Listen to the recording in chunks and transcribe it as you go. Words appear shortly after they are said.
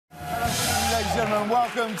gentlemen,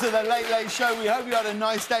 welcome to the Late Late Show. We hope you had a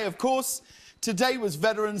nice day. Of course, today was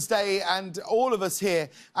Veterans Day, and all of us here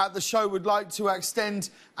at the show would like to extend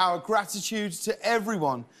our gratitude to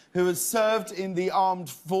everyone who has served in the armed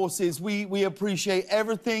forces. We appreciate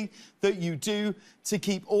everything that you do to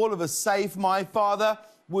keep all of us safe. My father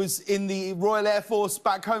was in the Royal Air Force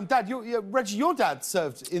back home. Dad, Reggie, your dad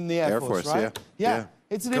served in the Air Force, right? Yeah.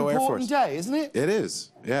 It's an important day, isn't it? It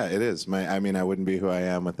is. Yeah, it is. I mean, I wouldn't be who I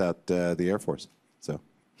am without the Air Force. So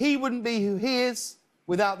he wouldn't be who he is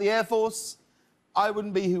without the Air Force. I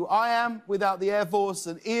wouldn't be who I am without the Air Force.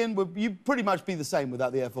 And Ian, you'd pretty much be the same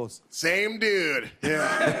without the Air Force. Same dude.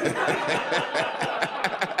 Yeah.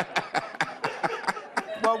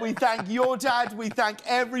 Well, we thank your dad. We thank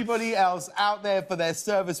everybody else out there for their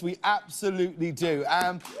service. We absolutely do.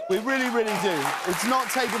 We really, really do. It's not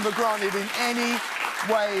taken for granted in any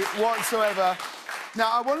way whatsoever. Now,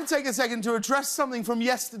 I want to take a second to address something from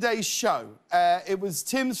yesterday's show. It was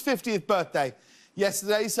Tim's 50th birthday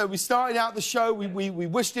yesterday, so we started out the show. We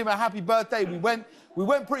wished him a happy birthday. We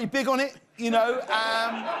went pretty big on it, you know.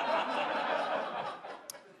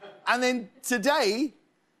 And then today,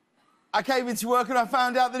 I came into work and I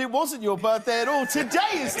found out that it wasn't your birthday at all. Today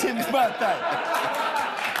is Tim's birthday.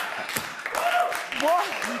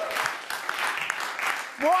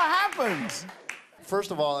 What happened?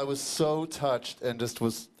 First of all, I was so touched and just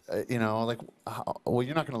was, you know, like, well,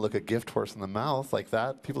 you're not going to look a gift horse in the mouth like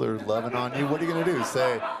that. People are loving on you. What are you going to do?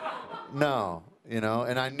 Say, no, you know?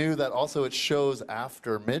 And I knew that also it shows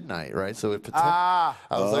after midnight, right? So it I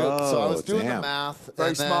was doing the math.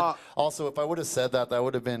 Very smart. Also, if I would have said that, that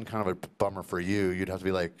would have been kind of a bummer for you. You'd have to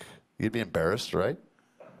be like, you'd be embarrassed, right?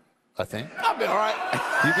 I think. I'd be all right.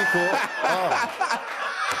 You'd be cool. Oh.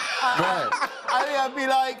 Right.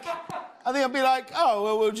 I think I'd be like, oh,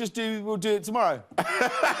 well, we'll do it tomorrow.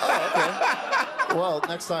 Oh, okay. Well,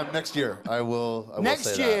 next year, I will next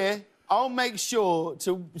say year, that. I'll make sure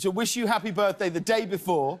to wish you happy birthday the day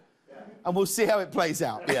before, and we'll see how it plays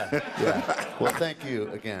out. Yeah. Well, thank you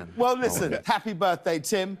again. Well, listen, happy birthday,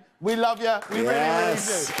 Tim. We love you. We really, really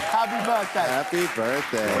do. Happy birthday. happy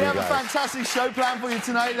birthday. We have a fantastic show planned for you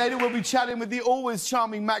tonight. Later, we'll be chatting with the always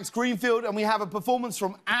charming Max Greenfield, and we have a performance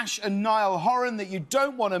from Ash and Niall Horan that you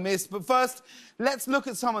don't want to miss. But first, let's look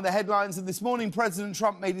at some of the headlines. And this morning, President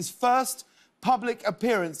Trump made his first public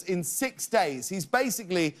appearance in 6 days. He's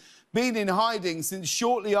basically been in hiding since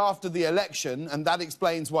shortly after the election, and that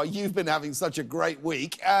explains why you've been having such a great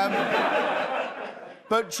week.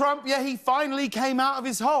 But Trump, yeah, he finally came out of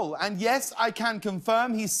his hole. And yes, I can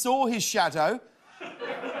confirm he saw his shadow.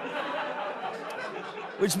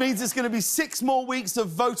 Which means it's going to be 6 more weeks of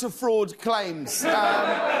voter fraud claims.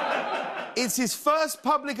 It's his first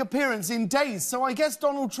public appearance in days, so I guess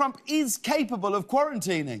Donald Trump is capable of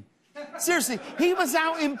quarantining. Seriously, he was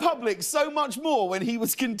out in public so much more when he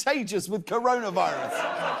was contagious with coronavirus.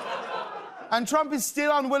 And Trump is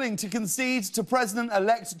still unwilling to concede to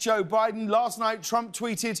President-elect Joe Biden. Last night, Trump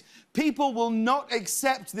tweeted, "People will not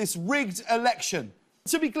accept this rigged election."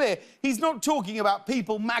 To be clear, he's not talking about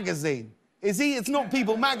People magazine, is he? It's not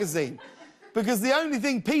People magazine. Because the only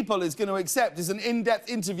thing People is going to accept is an in-depth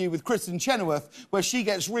interview with Kristen Chenoweth where she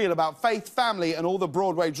gets real about faith, family, and all the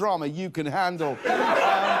Broadway drama you can handle.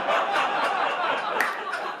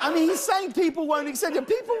 I mean, he's saying people won't accept it.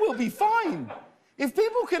 People will be fine. If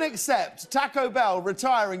people can accept Taco Bell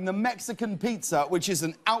retiring the Mexican pizza, which is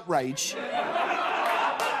an outrage,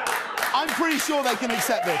 I'm pretty sure they can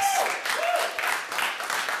accept this.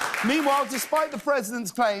 Meanwhile, despite the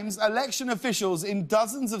president's claims, election officials in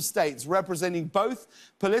dozens of states representing both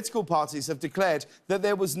political parties have declared that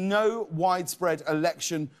there was no widespread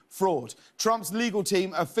election fraud. Trump's legal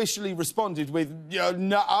team officially responded with,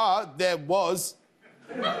 "Nuh-uh, there was."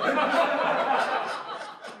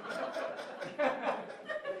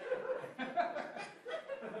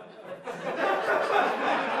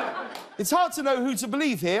 It's hard to know who to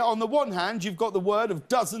believe here. On the one hand, you've got the word of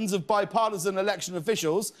dozens of bipartisan election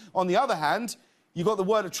officials. On the other hand, you've got the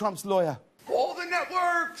word of Trump's lawyer. All the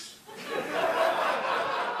networks!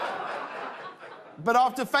 But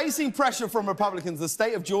after facing pressure from Republicans, the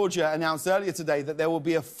state of Georgia announced earlier today that there will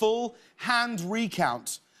be a full hand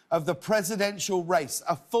recount of the presidential race.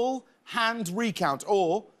 A full hand recount,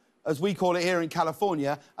 or, as we call it here in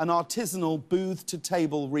California, an artisanal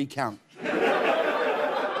booth-to-table recount.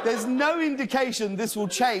 There's no indication this will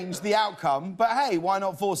change the outcome, but hey, why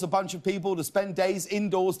not force a bunch of people to spend days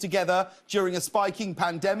indoors together during a spiking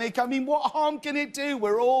pandemic? I mean, what harm can it do?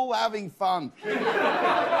 We're all having fun.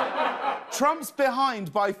 Trump's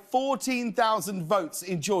behind by 14,000 votes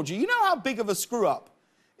in Georgia. You know how big of a screw-up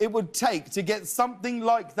it would take to get something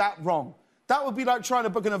like that wrong? That would be like trying to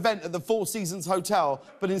book an event at the Four Seasons Hotel,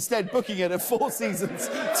 but instead booking it at Four Seasons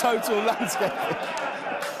Total Landscaping.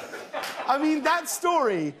 I mean, that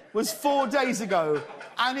story was 4 days ago,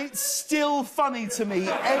 and it's still funny to me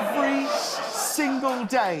every single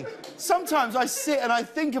day. Sometimes I sit and I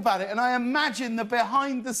think about it, and I imagine the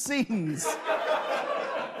behind the scenes.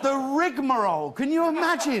 The rigmarole. Can you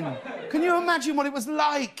imagine? Can you imagine what it was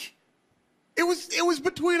like? It was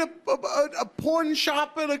between a porn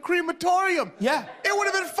shop and a crematorium. Yeah. It would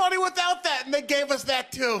have been funny without that, and they gave us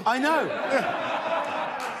that too. I know.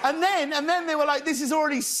 And then they were like, this is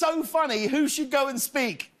already so funny, who should go and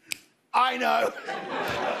speak? I know.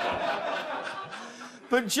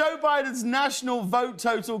 But Joe Biden's national vote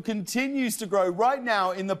total continues to grow. Right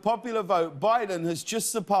now, in the popular vote, Biden has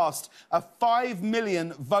just surpassed a 5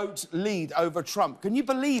 million vote lead over Trump. Can you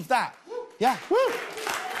believe that? Yeah. Woo!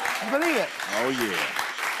 Can you believe it? Oh, yeah.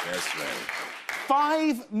 That's right.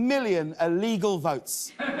 5 million illegal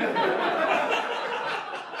votes.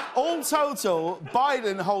 All total,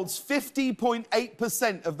 Biden holds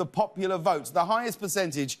 50.8% of the popular vote, the highest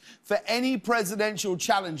percentage for any presidential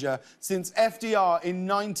challenger since FDR in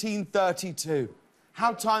 1932.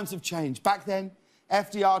 How times have changed. Back then,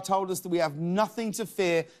 FDR told us that we have nothing to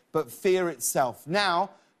fear but fear itself.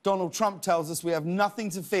 Now, Donald Trump tells us we have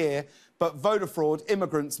nothing to fear but voter fraud,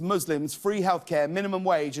 immigrants, Muslims, free healthcare, minimum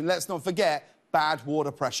wage, and let's not forget, bad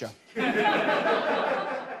water pressure.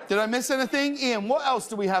 Did I miss anything? Ian, what else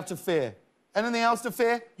do we have to fear? Anything else to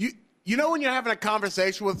fear? You know when you're having a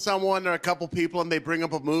conversation with someone or a couple people and they bring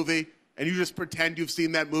up a movie and you just pretend you've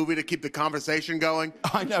seen that movie to keep the conversation going?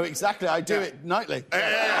 I know, exactly. I do it nightly.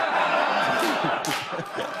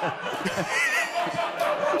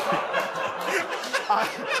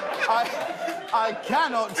 I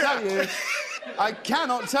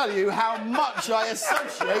cannot tell you how much I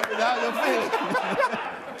associate with how you're feeling.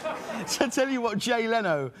 To tell you what Jay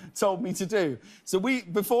Leno told me to do. So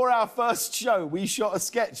before our first show, we shot a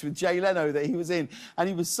sketch with Jay Leno that he was in, and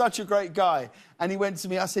he was such a great guy. And he went to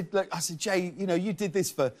me, I said, look, Jay, you know, you did this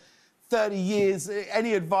for 30 years.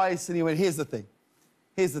 Any advice? And he went, here's the thing.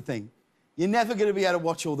 Here's the thing. You're never going to be able to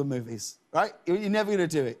watch all the movies, right? You're never going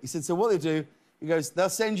to do it. He said, so what they do, he goes, they'll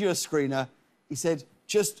send you a screener. He said,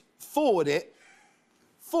 just forward it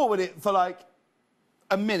for like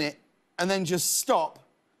a minute, and then just stop.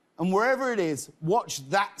 And wherever it is, watch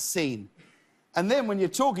that scene. And then when you're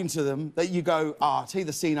talking to them, that you go, I'll tell you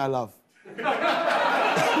the scene I love.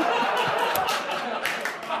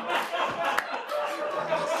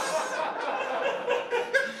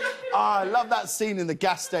 I love that scene in the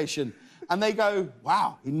gas station. And they go,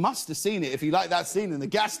 wow, he must have seen it if he liked that scene in the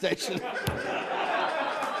gas station.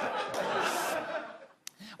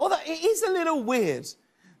 Although it is a little weird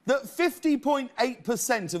that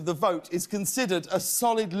 50.8% of the vote is considered a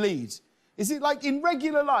solid lead. Is it like in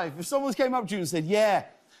regular life, if someone came up to you and said, yeah,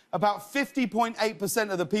 about 50.8%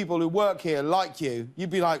 of the people who work here like you, you'd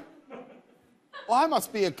be like, well, I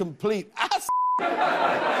must be a complete ass.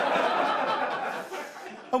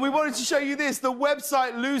 And we wanted to show you this. The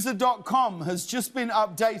website loser.com has just been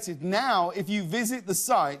updated. Now, if you visit the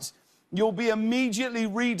site, you'll be immediately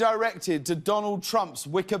redirected to Donald Trump's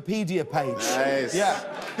Wikipedia page. Nice. Yeah.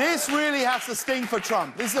 This really has to sting for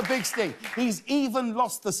Trump. This is a big sting. He's even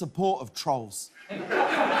lost the support of trolls.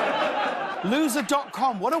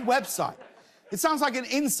 Loser.com, what a website. It sounds like an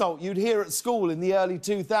insult you'd hear at school in the early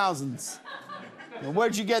 2000s.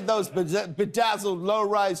 Where'd you get those bedazzled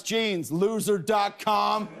low-rise jeans?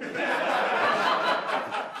 Loser.com.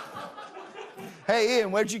 Hey,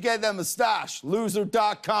 Ian, where'd you get that mustache?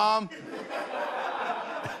 Loser.com.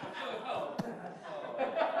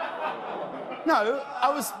 No, I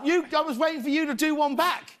was waiting for you to do one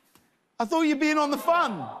back. I thought you'd be in on the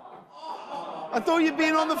fun. I thought you'd be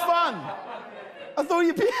in on the fun. I thought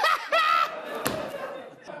you'd be...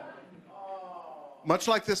 Much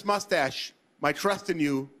like this mustache, my trust in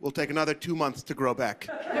you will take another 2 months to grow back.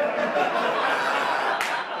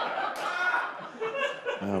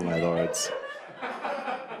 Oh, my lords.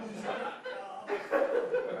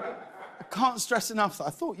 I can't stress enough that I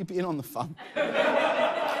thought you'd be in on the fun.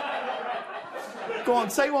 Go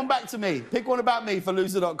on, say one back to me. Pick one about me for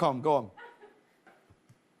loser.com. Go on.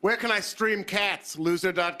 Where can I stream cats?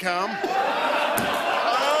 Loser.com.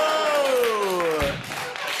 Oh!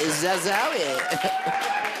 Zazowie.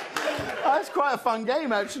 That's quite a fun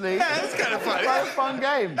game, actually. Yeah, that's kind of fun. Quite a fun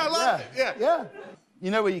game. I love it, yeah. Yeah.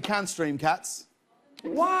 You know where you can stream cats?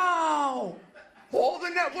 Wow! All the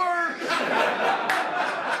networks!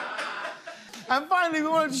 And finally, we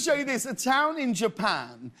wanted to show you this. A town in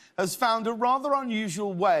Japan has found a rather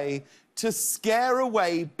unusual way to scare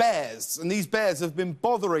away bears. And these bears have been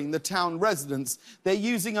bothering the town residents. They're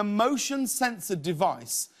using a motion-sensor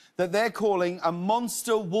device that they're calling a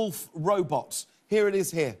monster wolf robot. Here it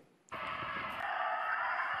is here.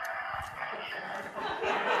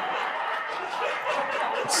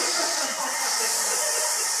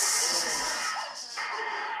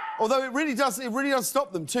 Although it really does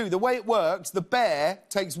stop them too. The way it works, the bear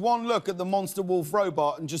takes one look at the monster wolf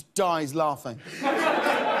robot and just dies laughing.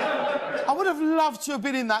 I would have loved to have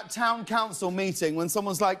been in that town council meeting when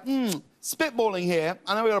someone's like, spitballing here.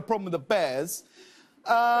 I know we got a problem with the bears.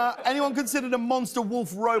 Anyone considered a monster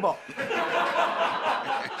wolf robot?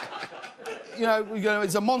 you know,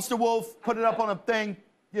 it's a monster wolf, put it up on a thing,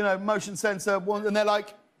 you know, motion sensor, and they're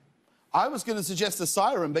like, I was going to suggest a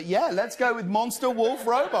siren, but yeah, let's go with monster wolf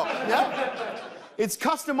robot. Yeah. It's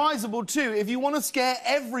customizable too. If you want to scare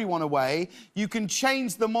everyone away, you can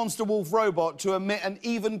change the monster wolf robot to emit an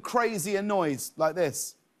even crazier noise like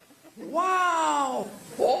this. Wow!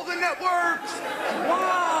 All the networks!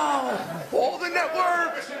 Wow! All the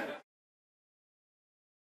networks!